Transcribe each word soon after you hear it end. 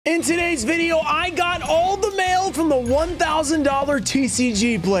In today's video, I got all the mail from the $1,000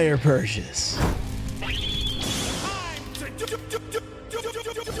 TCG player purchase.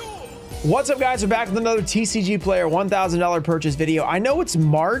 What's up, guys? We're back with another TCG player $1,000 purchase video. I know it's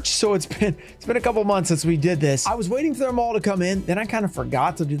March, so it's been a couple months since we did this. I was waiting for them all to come in, then I kind of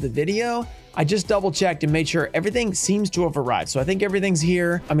forgot to do the video. I just double checked and made sure everything seems to have arrived. So I think everything's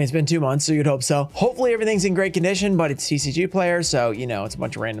here. I mean, it's been 2 months, so you'd hope so. Hopefully everything's in great condition, but it's TCG player, so you know, it's a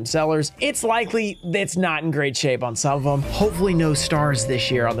bunch of random sellers. It's likely it's not in great shape on some of them. Hopefully no stars this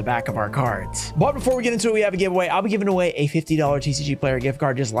year on the back of our cards. But before we get into it, we have a giveaway. I'll be giving away a $50 TCG player gift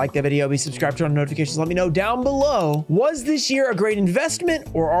card. Just like the video, be subscribed to our notifications. Let me know down below, was this year a great investment,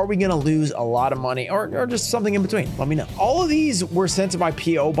 or are we gonna lose a lot of money, or just something in between? Let me know. All of these were sent to my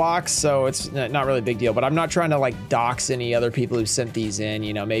PO box, so it's not really a big deal, but I'm not trying to like dox any other people who sent these in.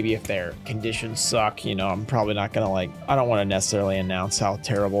 You know, maybe if their conditions suck, you know, I'm probably not gonna like, I don't want to necessarily announce how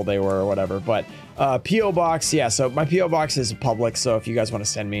terrible they were or whatever, but PO box, yeah, so my PO box is public, so if you guys want to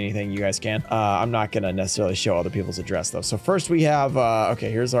send me anything, you guys can. I'm not gonna necessarily show other people's address though. So first we have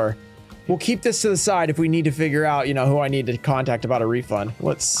okay, here's our, we'll keep this to the side if we need to figure out, you know, who I need to contact about a refund.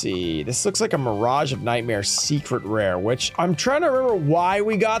 Let's see. This looks like a Mirage of Nightmare secret rare, which I'm trying to remember why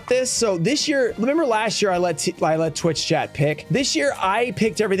we got this. So this year, remember last year I let Twitch chat pick. This year I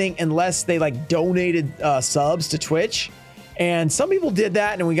picked everything unless they like donated subs to Twitch. And some people did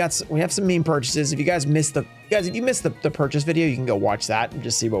that, and we have some meme purchases. If you guys missed the purchase video, you can go watch that and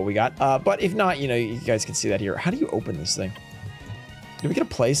just see what we got. But if not, you know, you guys can see that here. How do you open this thing? Did we get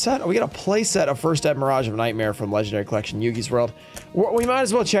a playset? Oh, we got a playset of First Ed Mirage of Nightmare from Legendary Collection Yugi's World. We might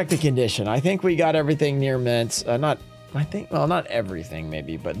as well check the condition. I think we got everything near mint. Well, not everything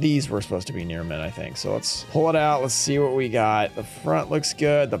maybe, but these were supposed to be near mint, I think. So let's pull it out. Let's see what we got. The front looks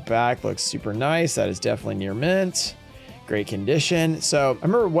good. The back looks super nice. That is definitely near mint. Great condition. So I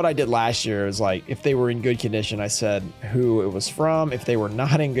remember what I did last year is like, if they were in good condition, I said who it was from. If they were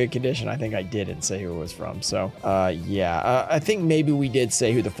not in good condition, I think I didn't say who it was from. So yeah, I think maybe we did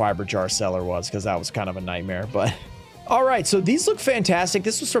say who the fiber jar seller was, because that was kind of a nightmare. But all right, so these look fantastic.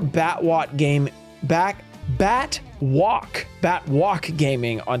 This was from Batwalk Gaming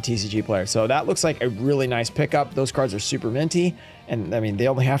on TCG Player. So that looks like a really nice pickup. Those cards are super minty. And I mean, they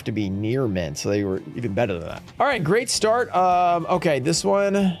only have to be near mint, so they were even better than that. All right, great start. Okay, this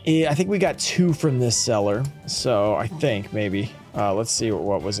one, I think we got 2 from this seller. So I think maybe, let's see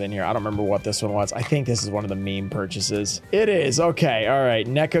what was in here. I don't remember what this one was. I think this is one of the meme purchases. It is, okay, all right,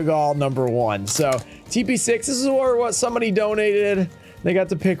 Nekagal #1. So TP6, this is what somebody donated. They got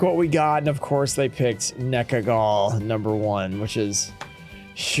to pick what we got, and of course they picked Nekagal #1, which is,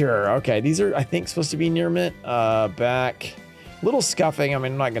 sure, okay. These are, I think, supposed to be near mint. Back. Little scuffing. I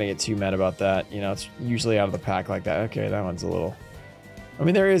mean, I'm not going to get too mad about that. You know, it's usually out of the pack like that. Okay, that one's a little... I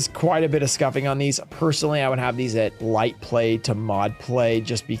mean, there is quite a bit of scuffing on these. Personally, I would have these at light play to mod play,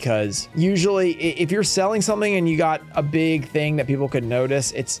 just because usually if you're selling something and you got a big thing that people could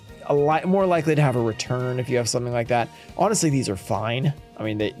notice, it's a lot more likely to have a return if you have something like that. Honestly, these are fine. I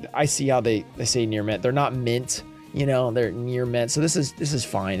mean, I see how they say near mint. They're not mint, you know, they're near mint. So this is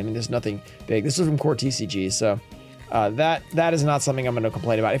fine. I mean, there's nothing big. This is from Core TCG, so... that is not something I'm going to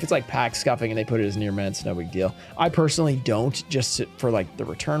complain about. If it's like pack scuffing and they put it as near mint, it's no big deal. I personally don't, just for like the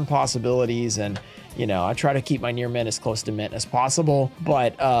return possibilities, and you know, I try to keep my near mint as close to mint as possible.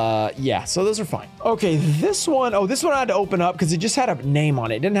 But yeah, so those are fine. Okay, this one, oh, this one I had to open up because it just had a name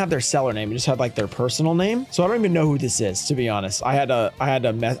on it. It didn't have their seller name. It just had like their personal name. So I don't even know who this is, to be honest. I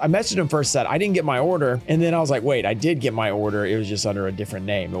messaged him first, said I didn't get my order, and then I was like, wait, I did get my order. It was just under a different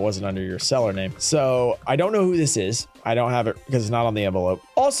name. It wasn't under your seller name. So I don't know who this is. I don't have it because it's not on the envelope.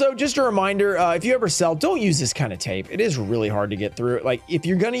 Also, just a reminder, if you ever sell, don't use this kind of tape. It is really hard to get through. Like, if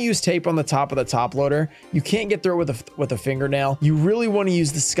you're going to use tape on the top of the top loader, you can't get through it with a fingernail. You really want to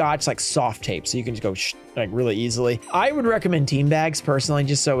use the Scotch, like soft tape, so you can just go like really easily. I would recommend team bags personally,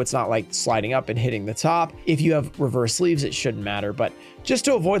 just so it's not like sliding up and hitting the top. If you have reverse sleeves, it shouldn't matter, but just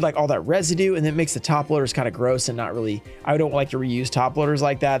to avoid like all that residue, and it makes the top loaders kind of gross and not really, I don't like to reuse top loaders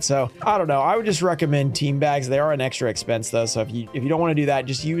like that. So I don't know. I would just recommend team bags. They are an extra expense though. So if you don't want to do that,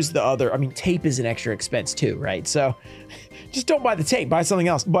 just use the other, I mean, tape is an extra expense too, right? So just don't buy the tape, buy something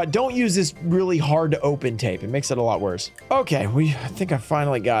else, but don't use this really hard to open tape. It makes it a lot worse. Okay. I think I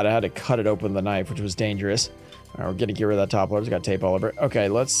finally got it. I had to cut it open with the knife, which was dangerous. All right, we're gonna get rid of that top loader. It's got tape all over it. Okay,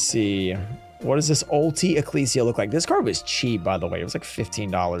 let's see. What does this Ulti Ecclesia look like? This card was cheap, by the way. It was like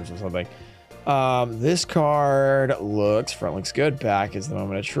 $15 or something. This card front looks good. Back is the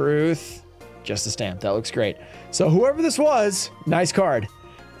moment of truth. Just a stamp. That looks great. So whoever this was, nice card.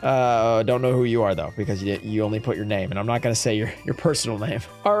 Don't know who you are though, because you only put your name, and I'm not going to say your personal name.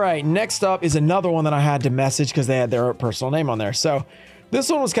 All right, next up is another one that I had to message because they had their personal name on there. So this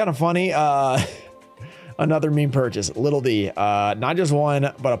one was kind of funny. Another meme purchase, Little D. Not just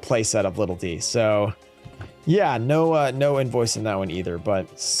one, but a play set of Little D. So yeah, no invoice in that one either. But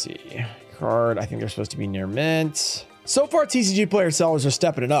let's see, card. I think they're supposed to be near mint. So far, TCG player sellers are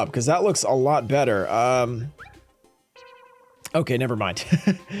stepping it up because that looks a lot better. Okay, never mind.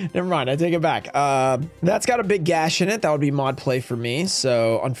 Never mind. I take it back. That's got a big gash in it. That would be mod play for me.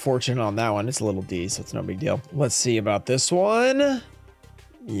 So unfortunate on that one. It's a Little D, so it's no big deal. Let's see about this one.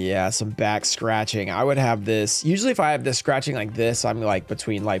 Yeah, some back scratching. I would have this. Usually if I have this scratching like this, I'm like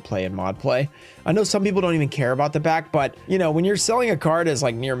between light play and mod play. I know some people don't even care about the back, but you know, when you're selling a card as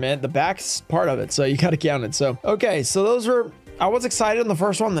like near mint, the back's part of it. So you got to count it. So, okay. So those were, I was excited on the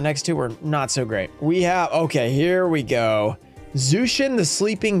first one. The next two were not so great. We have, okay, here we go. Zushin the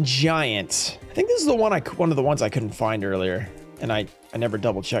Sleeping Giant. I think this is the one one of the ones I couldn't find earlier. And I never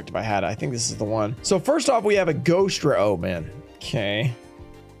double checked if I had it. I think this is the one. So first off, we have a Ghost Rare. Oh man. Okay.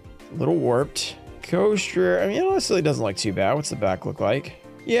 A little warped. Ghost Rare. I mean, honestly, it doesn't look too bad. What's the back look like?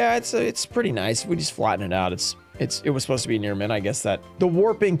 Yeah, it's pretty nice. We just flatten it out. It was supposed to be near mint. I guess that the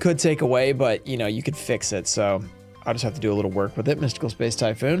warping could take away, but you know, you could fix it. So I'll just have to do a little work with it. Mystical Space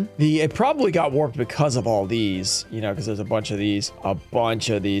Typhoon. It probably got warped because of all these, you know, because there's a bunch of these.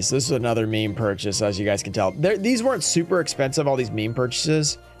 This is another meme purchase, as you guys can tell. These weren't super expensive, all these meme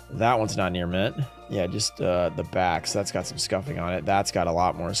purchases. That one's not near mint. Yeah, just the backs. That's got some scuffing on it. That's got a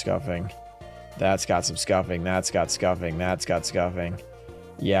lot more scuffing. That's got some scuffing. That's got scuffing. That's got scuffing.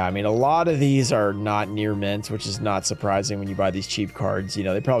 Yeah, I mean, a lot of these are not near mint, which is not surprising when you buy these cheap cards. You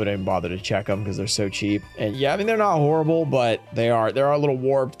know, they probably don't even bother to check them because they're so cheap. And yeah, I mean, they're not horrible, but they're a little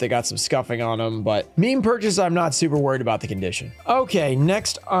warped. They got some scuffing on them, but meme purchase, I'm not super worried about the condition. Okay,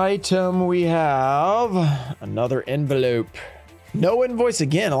 next item we have another envelope. No invoice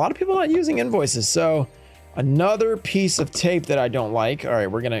again. A lot of people not using invoices, so another piece of tape that I don't like. All right,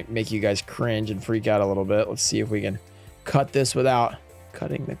 we're gonna make you guys cringe and freak out a little bit. Let's see if we can cut this without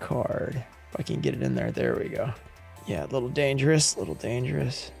cutting the card. If I can get it in there. There we go. Yeah, a little dangerous,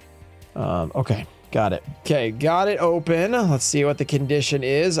 okay, got it. Okay, got it open. Let's see what the condition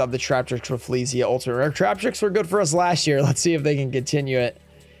is of the Traptrix Rafflesia Ultimate Rare. Traptrix were good for us last year. Let's see if they can continue it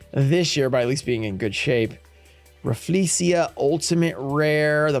this year by at least being in good shape. Rafflesia Ultimate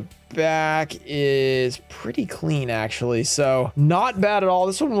Rare. The back is pretty clean, actually. So not bad at all.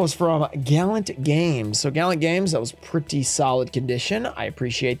 This one was from Gallant Games. So Gallant Games, that was pretty solid condition. I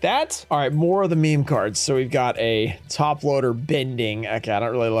appreciate that. All right, more of the meme cards. So we've got a top loader bending. Okay, I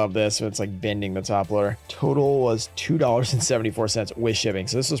don't really love this. It's like bending the top loader. Total was $2.74 with shipping.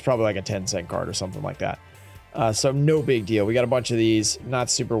 So this was probably like a 10-cent card or something like that. So no big deal. We got a bunch of these. Not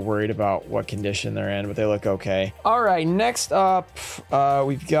super worried about what condition they're in, but they look okay. All right, next up,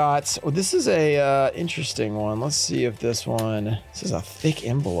 we've got, oh, this is a interesting one. Let's see if this is a thick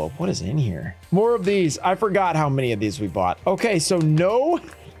envelope. What is in here? More of these. I forgot how many of these we bought. Okay, so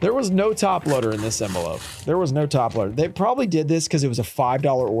there was no top loader in this envelope. There was no top loader. They probably did this because it was a $5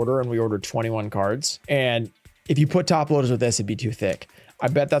 order and we ordered 21 cards. And if you put top loaders with this, it'd be too thick. I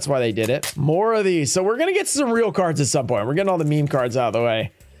bet that's why they did it. More of these. So we're going to get some real cards at some point. We're getting all the meme cards out of the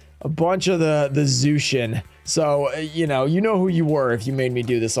way. A bunch of the Zushin. So, you know who you were if you made me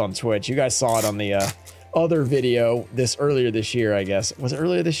do this on Twitch. You guys saw it on the other video earlier this year, I guess. Was it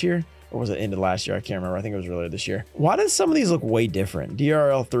earlier this year? Or was it end of last year? I can't remember. I think it was earlier this year. Why does some of these look way different?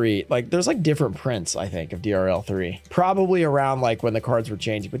 DRL3, like there's like different prints, I think, of DRL3. Probably around like when the cards were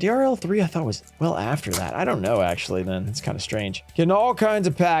changing. But DRL3 I thought was well after that. I don't know actually then. It's kind of strange. Getting all kinds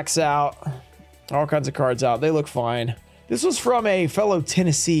of packs out. All kinds of cards out. They look fine. This was from a fellow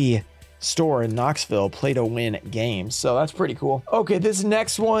Tennessee store in Knoxville, Play to Win Games. So that's pretty cool. Okay, this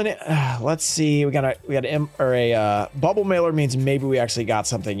next one, let's see. We got a bubble mailer means maybe we actually got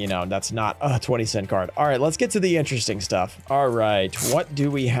something, you know, that's not a 20-cent card. All right, let's get to the interesting stuff. All right, what do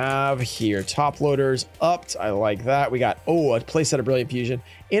we have here? Top loaders upped. I like that. We got, a playset of Brilliant Fusion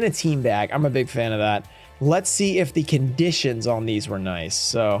in a team bag. I'm a big fan of that. Let's see if the conditions on these were nice.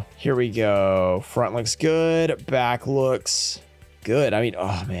 So here we go. Front looks good. Back looks good. I mean,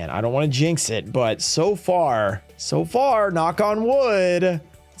 oh man, I don't want to jinx it, but so far, knock on wood.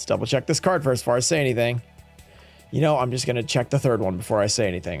 Let's double check this card first before I say anything. You know, I'm just going to check the third one before I say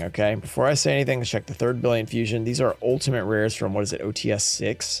anything, okay? Before I say anything, let's check the third Brilliant Fusion. These are ultimate rares from, what is it, OTS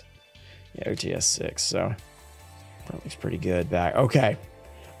 6? Yeah, OTS 6, so that looks pretty good back. Okay,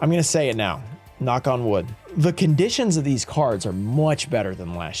 I'm going to say it now. Knock on wood. The conditions of these cards are much better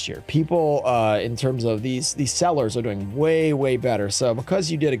than last year. People, in terms of these sellers are doing way, way better. So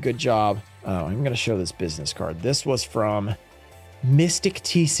because you did a good job, I'm going to show this business card. This was from Mystic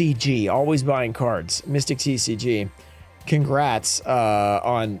TCG, always buying cards. Mystic TCG. Congrats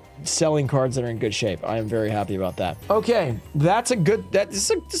on selling cards that are in good shape. I am very happy about that. Okay, that's a good, this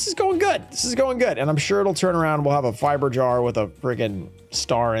is going good. This is going good. And I'm sure it'll turn around. We'll have a fiber jar with a friggin'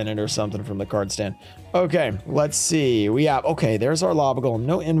 star in it or something from the card stand. Okay, let's see. We have, okay, there's our lava golem.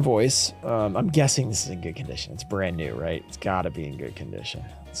 No invoice. I'm guessing this is in good condition. It's brand new, right? It's gotta be in good condition.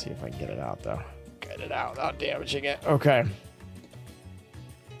 Let's see if I can get it out though. Get it out without damaging it. Okay.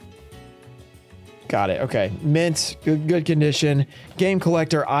 Got it. Okay. Mint, good condition. Game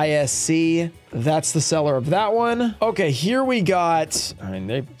Collector ISC. That's the seller of that one. Okay, here we got, I mean,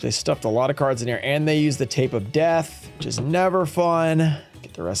 they stuffed a lot of cards in here, and they used the Tape of Death, which is never fun.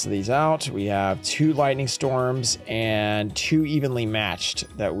 Get the rest of these out. We have 2 Lightning Storms and 2 evenly matched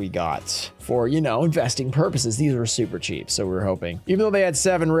that we got for, you know, investing purposes. These were super cheap, so we were hoping. Even though they had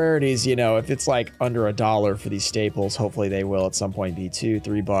 7 rarities, you know, if it's like under $1 for these staples, hopefully they will at some point be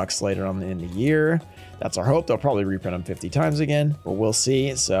 $2-3 later on in the year. That's our hope. They'll probably reprint them 50 times again, but we'll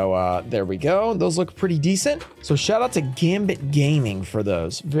see. So there we go. Those look pretty decent. So shout out to Gambit Gaming for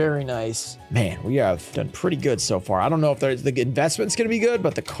those. Very nice. Man, we have done pretty good so far. I don't know if there's the investment's going to be good,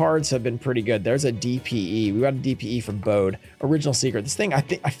 but the cards have been pretty good. There's a DPE. We got a DPE from Bode. Original Secret. This thing, I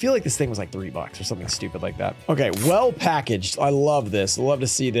feel like this thing was like $3 or something stupid like that. Okay, well packaged. I love this. I love to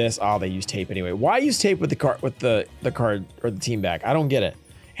see this. Oh, they use tape anyway. Why use tape with the card or the team bag? I don't get it.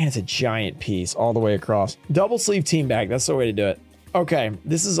 And it's a giant piece all the way across. Double sleeve team bag. That's the way to do it. Okay,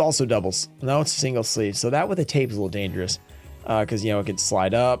 this is also doubles. No, it's single sleeve. So that with the tape is a little dangerous because, you know, it could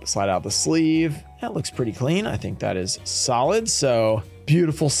slide up, slide out the sleeve. That looks pretty clean. I think that is solid. So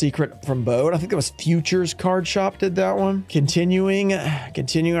beautiful secret from Bode. I think it was Futures Card Shop did that one. Continuing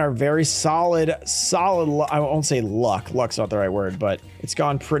our very solid, I won't say luck. Luck's not the right word, but it's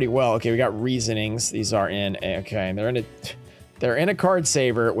gone pretty well. Okay, we got Reasonings. These are in, okay, they're in a card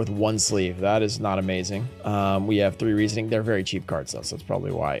saver with 1 sleeve. That is not amazing. We have 3 Reasoning. They're very cheap cards though, so that's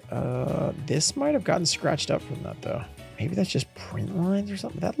probably why. This might have gotten scratched up from that though. Maybe that's just print lines or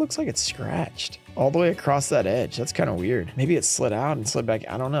something. That looks like it's scratched all the way across that edge. That's kind of weird. Maybe it slid out and slid back.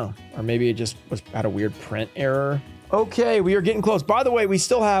 I don't know. Or maybe it just had a weird print error. Okay, we are getting close. By the way, we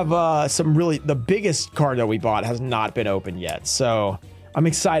still have the biggest card that we bought has not been opened yet. So I'm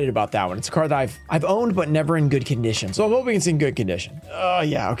excited about that one. It's a card that I've owned, but never in good condition. So I'm hoping it's in good condition. Oh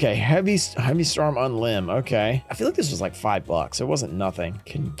yeah, okay. Heavy Storm Unlim. Okay. I feel like this was like $5. It wasn't nothing.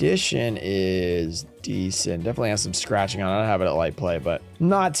 Condition is decent. Definitely has some scratching on it. I don't have it at light play, but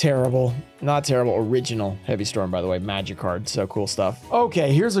not terrible. Not terrible. Original Heavy Storm, by the way. Magic card. So cool stuff.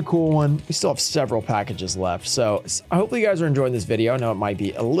 Okay, here's a cool one. We still have several packages left. So I hope you guys are enjoying this video. I know it might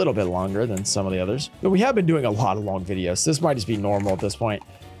be a little bit longer than some of the others, but we have been doing a lot of long videos. This might just be normal at this point.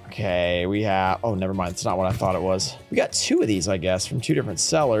 Okay, we have, oh, never mind. It's not what I thought it was. We got 2 of these, I guess, from 2 different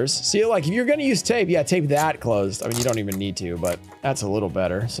sellers. See, like, if you're going to use tape, yeah, tape that closed. I mean, you don't even need to, but that's a little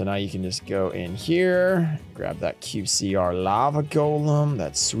better. So now you can just go in here, grab that QCR Lava Golem,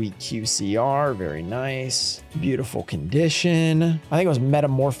 that sweet QCR, very nice. Beautiful condition. I think it was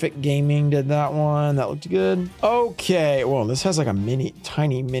Metamorphic Gaming did that one. That looked good. Okay, well, this has like a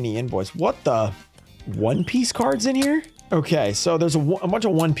tiny mini invoice. What the? One Piece cards in here? Okay, so there's a bunch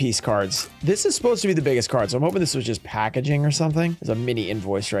of One Piece cards. This is supposed to be the biggest card, so I'm hoping this was just packaging or something. There's a mini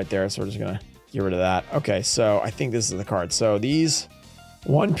invoice right there, so we're just gonna get rid of that. Okay, so I think this is the card. So these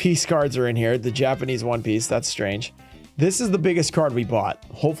One Piece cards are in here. The Japanese One Piece, that's strange. This is the biggest card we bought.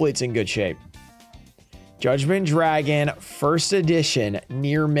 Hopefully it's in good shape. Judgment Dragon, first edition,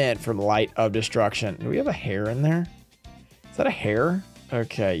 near mint from Light of Destruction. Do we have a hair in there? Is that a hair?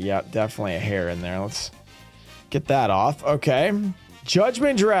 Okay, yeah, definitely a hair in there. Let's get that off. Okay.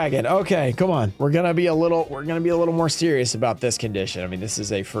 Judgment Dragon. Okay, come on. We're gonna be a little more serious about this condition. I mean, this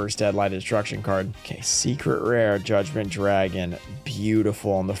is a first ed Light of Destruction card. Okay, secret rare Judgment Dragon.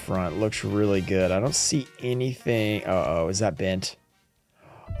 Beautiful on the front. Looks really good. I don't see anything. Uh-oh, is that bent?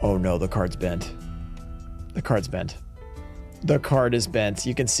 Oh no, the card's bent. The card's bent. The card is bent.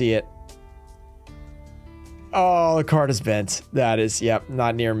 You can see it. Oh, the card is bent. That is, yep,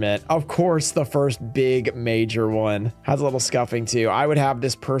 not near mint. Of course, the first big major one has a little scuffing too. I would have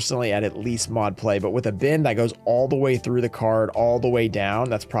this personally at least mod play, but with a bend that goes all the way through the card, all the way down,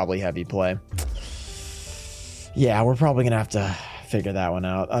 that's probably heavy play. Yeah, we're probably gonna have to figure that one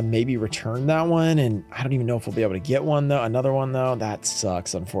out. Maybe return that one, and I don't even know if we'll be able to get one though. Another one though, that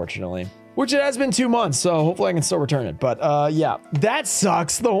sucks, unfortunately. which it has been 2 months, so hopefully I can still return it. But yeah, that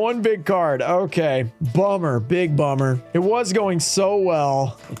sucks. The one big card. Okay, bummer, big bummer. It was going so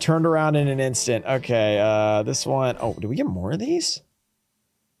well. It turned around in an instant. Okay, this one. Oh, did we get more of these?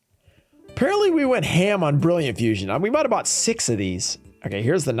 Apparently we went ham on Brilliant Fusion. We might have bought 6 of these. Okay,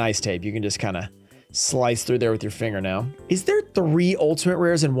 here's the nice tape. You can just kind of slice through there with your finger now. Is there 3 ultimate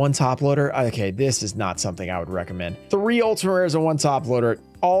rares and 1 top loader? Okay, this is not something I would recommend. 3 ultimate rares and 1 top loader,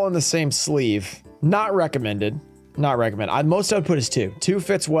 all in the same sleeve. Not recommended. Not recommended. Most I would put is 2. 2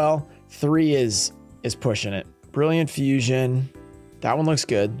 fits well. 3 is pushing it. Brilliant Fusion. That one looks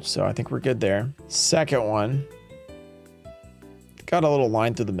good, so I think we're good there. Second one. Got a little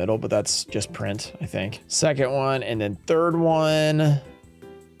line through the middle, but that's just print, I think. Second one, and then third one.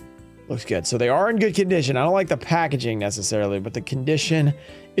 Looks good. So they are in good condition. I don't like the packaging necessarily, but the condition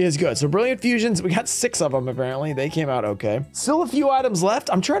is good. So Brilliant Fusions, we got 6 of them apparently. They came out okay. Still a few items left.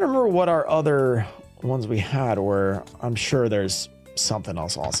 I'm trying to remember what our other ones we had were. I'm sure there's something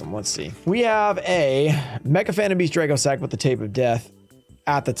else awesome. Let's see. We have a Mecha Phantom Beast Draco Sack with the Tape of Death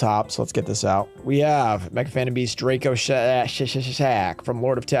at the top. So let's get this out. We have Mecha Phantom Beast Draco Sack from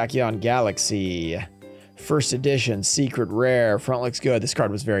Lord of Tachyon Galaxy. First edition, secret rare. Front looks good. This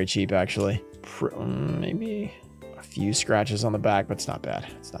card was very cheap, actually. Maybe a few scratches on the back, but it's not bad.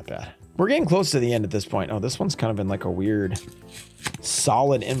 It's not bad. We're getting close to the end at this point. Oh, this one's kind of in like a weird,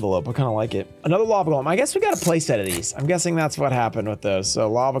 solid envelope. I kind of like it. Another Lava Golem. I guess we got a playset of these. I'm guessing that's what happened with those.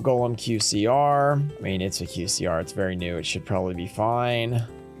 So Lava Golem QCR. I mean, it's a QCR. It's very new. It should probably be fine.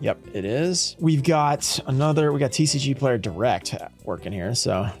 Yep, it is. We've got another. We got TCGPlayer Direct working here.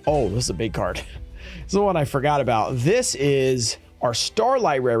 So, oh, this is a big card. This is the one I forgot about. This is our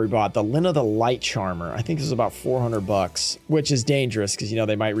Starlight rare we bought, the Lina the Light Charmer. I think this is about 400 bucks, which is dangerous because, you know,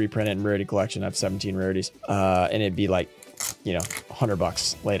 they might reprint it in Rarity Collection, have 17 rarities, and it'd be like, you know, 100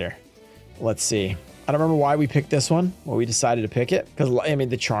 bucks later. Let's see. I don't remember why we picked this one, why we decided to pick it, because, I mean,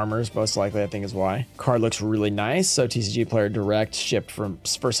 the Charmers, most likely, I think is why. Card looks really nice, so TCGPlayer Direct shipped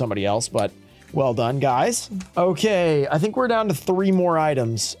for somebody else, but well done, guys. Okay, I think we're down to 3 more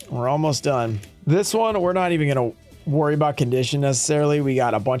items. We're almost done. This one, we're not even going to worry about condition necessarily. We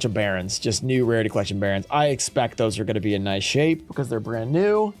got a bunch of Barons, just new Rarity Collection Barons. I expect those are going to be in nice shape because they're brand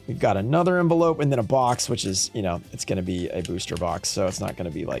new. We've got another envelope and then a box, which is, you know, it's going to be a booster box, so it's not going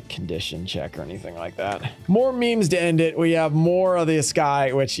to be like condition check or anything like that. More memes to end it. We have more of this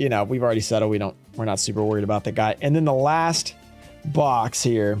guy, which, you know, we've already settled. We're not super worried about the guy. And then the last box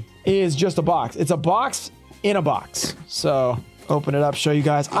here is just a box. It's a box in a box. So open it up, show you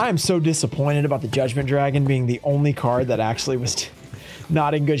guys. I am so disappointed about the Judgment Dragon being the only card that actually was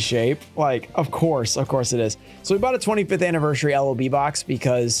not in good shape. Like, of course it is. So we bought a 25th anniversary LOB box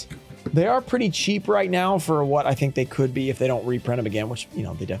because they are pretty cheap right now for what I think they could be if they don't reprint them again, which, you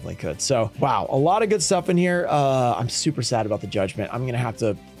know, they definitely could. So, wow, a lot of good stuff in here. I'm super sad about the Judgment. I'm going to have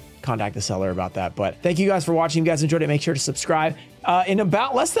to contact the seller about that. But thank you guys for watching. If you guys enjoyed it, make sure to subscribe. In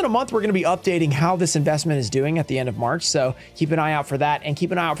about less than a month, we're going to be updating how this investment is doing at the end of March. So keep an eye out for that and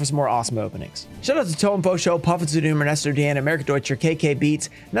keep an eye out for some more awesome openings. Shout out to Toe Info Show, Puffin Zudum, Ernesto Dan, America Deutscher, KK Beats,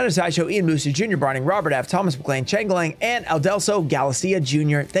 Nana Sideshow, Ian Musa, Junior Barning, Robert F., Thomas McLean, Cheng Lang, and Aldelso Galicia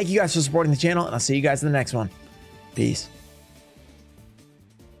Jr. Thank you guys for supporting the channel, and I'll see you guys in the next one. Peace.